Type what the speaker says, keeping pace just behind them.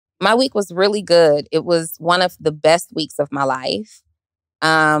My week was really good. It was one of the best weeks of my life.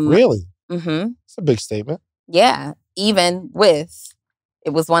 Really? Mm-hmm. It's a big statement. Yeah. Even with,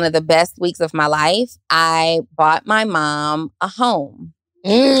 it was one of the best weeks of my life. I bought my mom a home.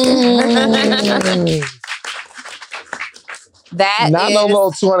 That Not no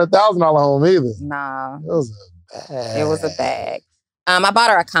little $200,000 home either. Nah. It was a bag. It was a bag. I bought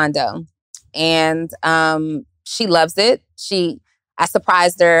her a condo, and she loves it. I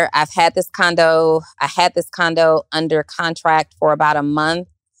surprised her. I had this condo under contract for about a month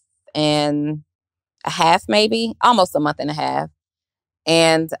and a half, maybe almost a month and a half.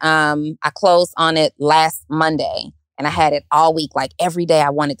 And I closed on it last Monday, and I had it all week. Like every day I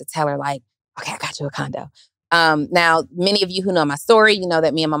wanted to tell her, like, okay, I got you a condo. Now, many of you who know my story, you know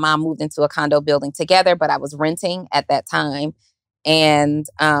that me and my mom moved into a condo building together, but I was renting at that time. And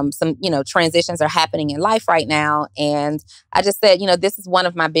some, transitions are happening in life right now. And I just said, this is one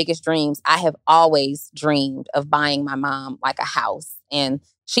of my biggest dreams. I have always dreamed of buying my mom like a house. And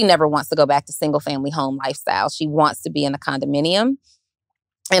she never wants to go back to single family home lifestyle. She wants to be in a condominium.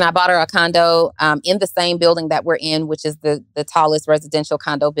 And I bought her a condo in the same building that we're in, which is the tallest residential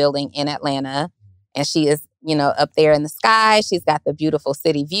condo building in Atlanta. And she is, up there in the sky. She's got the beautiful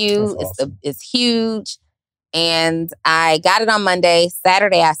city view. Awesome. It's huge. And I got it on Monday.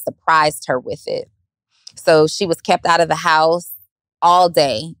 Saturday, I surprised her with it. So she was kept out of the house all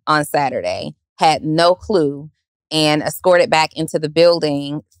day on Saturday, had no clue, and escorted back into the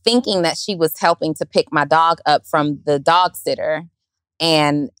building, thinking that she was helping to pick my dog up from the dog sitter.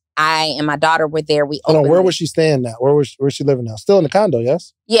 And I and my daughter were there. Where was she staying now? Where's she living now? Still in the condo,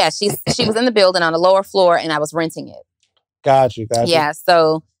 yes? Yeah, she was in the building on the lower floor, and I was renting it. Got you. Yeah,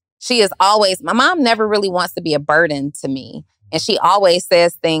 so she is always, my mom never really wants to be a burden to me. And she always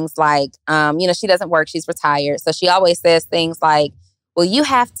says things like, she doesn't work, she's retired. So she always says things like, well, you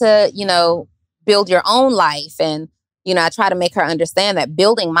have to, build your own life. And, I try to make her understand that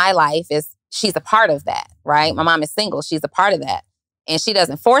building my life she's a part of that, right? My mom is single, she's a part of that. And she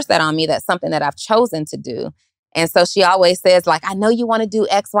doesn't force that on me. That's something that I've chosen to do. And so she always says, like, I know you want to do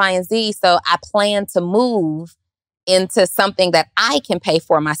X, Y, and Z. So I plan to move into something that I can pay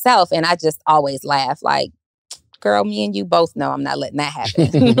for myself. And I just always laugh like, girl, me and you both know I'm not letting that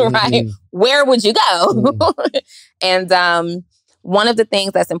happen, right? Where would you go? And one of the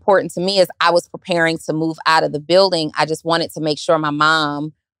things that's important to me is I was preparing to move out of the building. I just wanted to make sure my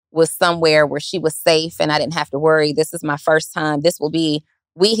mom was somewhere where she was safe and I didn't have to worry. This is my first time. This will be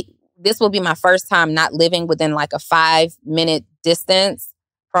my first time not living within like a 5-minute distance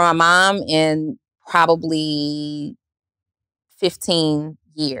from my mom in probably 15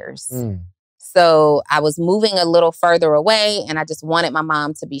 years. So I was moving a little further away and I just wanted my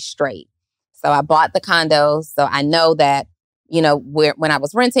mom to be straight. So I bought the condo. So I know that, when I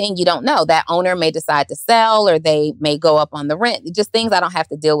was renting, you don't know. That owner may decide to sell or they may go up on the rent. Just things I don't have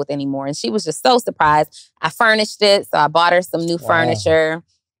to deal with anymore. And she was just so surprised. I furnished it. So I bought her some new furniture.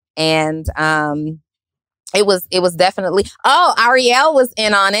 And it was definitely, Ariel was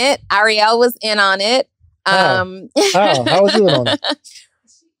in on it. How was you in on it?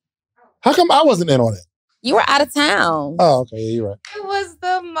 How come I wasn't in on it? You were out of town. Oh, okay. Yeah, you're right. It was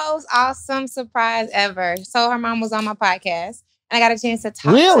the most awesome surprise ever. So her mom was on my podcast and I got a chance to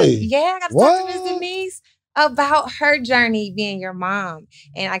talk Really? I got to talk to Ms. Denise about her journey being your mom.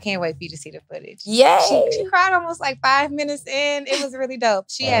 And I can't wait for you to see the footage. Yay. She cried almost like 5 minutes in. It was really dope.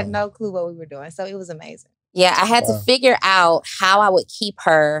 She had no clue what we were doing. So it was amazing. Yeah, I had to figure out how I would keep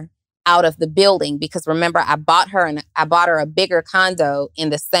her out of the building because remember, I bought her a bigger condo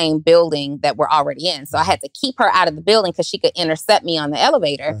in the same building that we're already in. So I had to keep her out of the building because she could intercept me on the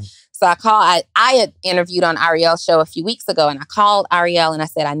elevator. Right. So I had interviewed on Ariel's show a few weeks ago and I called Ariel and I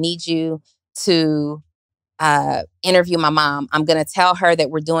said, I need you to interview my mom. I'm going to tell her that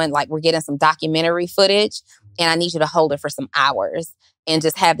we're getting some documentary footage and I need you to hold her for some hours and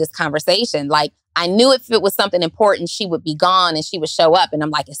just have this conversation. Like, I knew if it was something important, she would be gone and she would show up. And I'm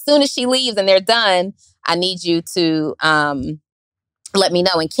like, as soon as she leaves and they're done, I need you to let me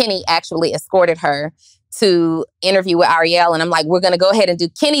know. And Kenny actually escorted her to interview with Ariel. And I'm like, we're going to go ahead and do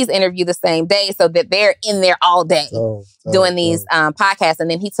Kenny's interview the same day so that they're in there all day doing these podcasts.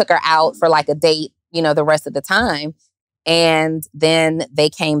 And then he took her out for like a date, the rest of the time. And then they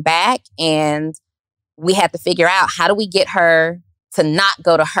came back and we had to figure out how do we get her to not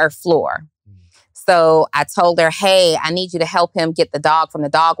go to her floor. So I told her, hey, I need you to help him get the dog from the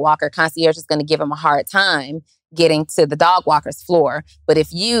dog walker. Concierge is going to give him a hard time getting to the dog walker's floor. But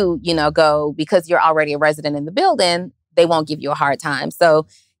if you, go because you're already a resident in the building, they won't give you a hard time. So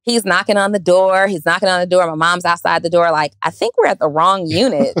he's knocking on the door. My mom's outside the door like, I think we're at the wrong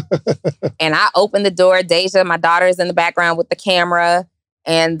unit. And I open the door. Deja, my daughter, is in the background with the camera.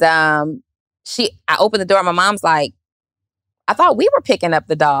 And I open the door. My mom's like, I thought we were picking up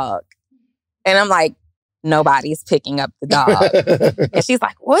the dog. And I'm like, nobody's picking up the dog. And she's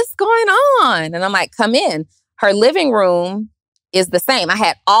like, what's going on? And I'm like, come in. Her living room is the same. I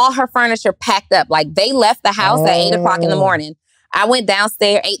had all her furniture packed up. Like, they left the house at 8 o'clock in the morning. I went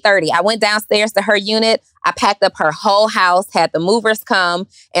downstairs, 8:30. I went downstairs to her unit. I packed up her whole house, had the movers come,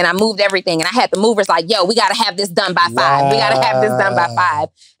 and I moved everything. And I had the movers like, yo, we got to have this done by 5. We got to have this done by 5.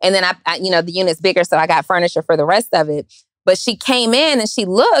 And then I, the unit's bigger, so I got furniture for the rest of it. But she came in and she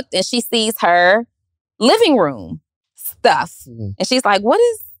looked and she sees her living room stuff. And she's like, what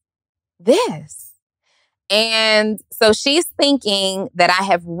is this? And so she's thinking that I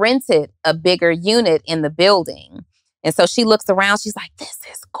have rented a bigger unit in the building. And so she looks around. She's like, this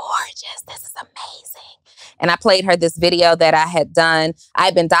is gorgeous. This is amazing. And I played her this video that I had done. I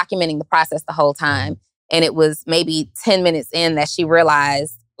had been documenting the process the whole time. And it was maybe 10 minutes in that she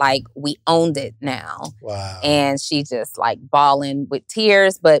realized, like, we owned it now. Wow. And she just like bawling with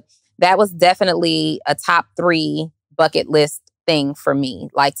tears. But that was definitely a top 3 bucket list thing for me.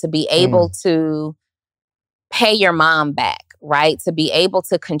 Like, to be able to pay your mom back, right? To be able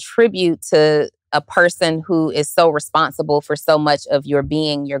to contribute to a person who is so responsible for so much of your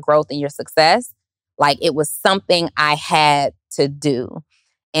being, your growth, and your success. Like, it was something I had to do.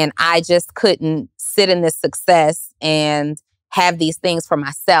 And I just couldn't sit in this success and have these things for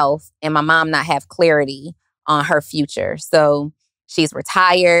myself and my mom not have clarity on her future. So she's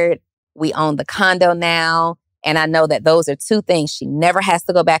retired. We own the condo now. And I know that those are 2 things. She never has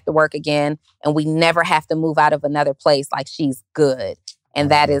to go back to work again. And we never have to move out of another place. Like, she's good. And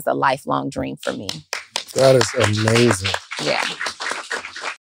that is a lifelong dream for me. That is amazing. Yeah.